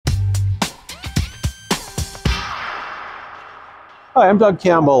Hi, I'm Doug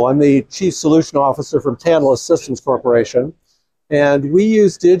Campbell. I'm the Chief Solution Officer from Tantalus Systems Corporation. And we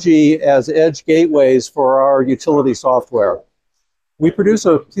use Digi as edge gateways for our utility software. We produce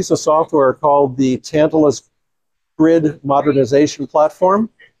a piece of software called the Tantalus Grid Modernization Platform.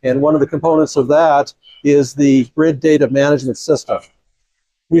 And one of the components of that is the Grid Data Management System.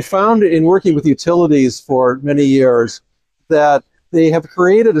 We found in working with utilities for many years that they have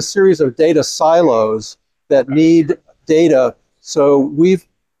created a series of data silos that need data. So we've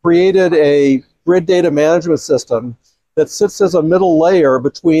created a grid data management system that sits as a middle layer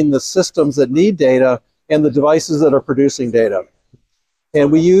between the systems that need data and the devices that are producing data.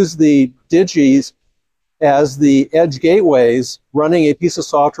 And we use the Digis as the edge gateways running a piece of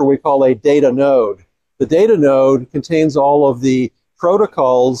software we call a data node. The data node contains all of the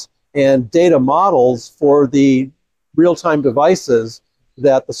protocols and data models for the real-time devices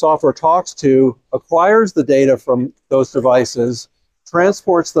that the software talks to, acquires the data from those devices,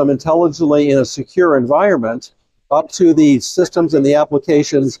 transports them intelligently in a secure environment up to the systems and the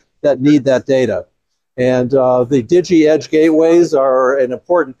applications that need that data. And the Digi Edge gateways are an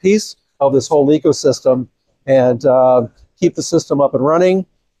important piece of this whole ecosystem and keep the system up and running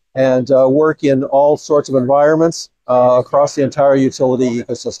and work in all sorts of environments across the entire utility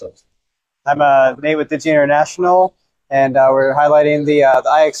ecosystem. I'm Nate with Digi International, and we're highlighting the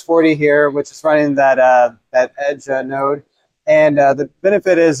iX40 here, which is running that Edge node. And the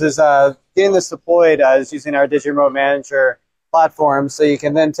benefit is getting this deployed is using our Digi Remote Manager platform. So you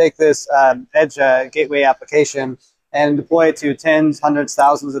can then take this Edge gateway application and deploy it to tens, hundreds,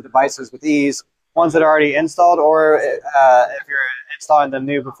 thousands of devices with ease, ones that are already installed, or if you're installing them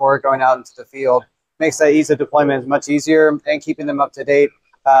new before going out into the field. Makes that ease of deployment much easier and keeping them up to date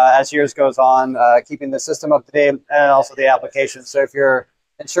as years goes on, keeping the system up to date and also the application. So if you're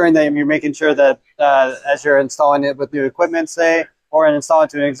ensuring that you're making sure that as you're installing it with new equipment, say, or installing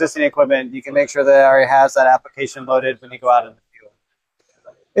to an existing equipment, you can make sure that it already has that application loaded when you go out in the field.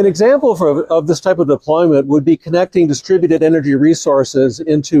 An example of this type of deployment would be connecting distributed energy resources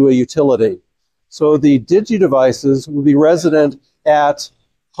into a utility. So the Digi devices will be resident at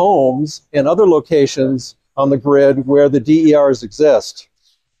homes and other locations on the grid where the DERs exist.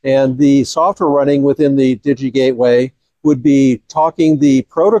 And the software running within the Digi gateway would be talking the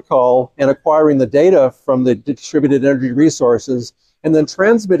protocol and acquiring the data from the distributed energy resources and then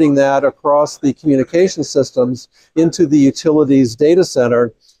transmitting that across the communication systems into the utility's data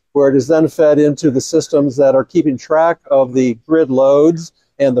center, where it is then fed into the systems that are keeping track of the grid loads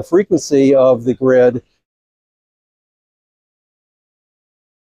and the frequency of the grid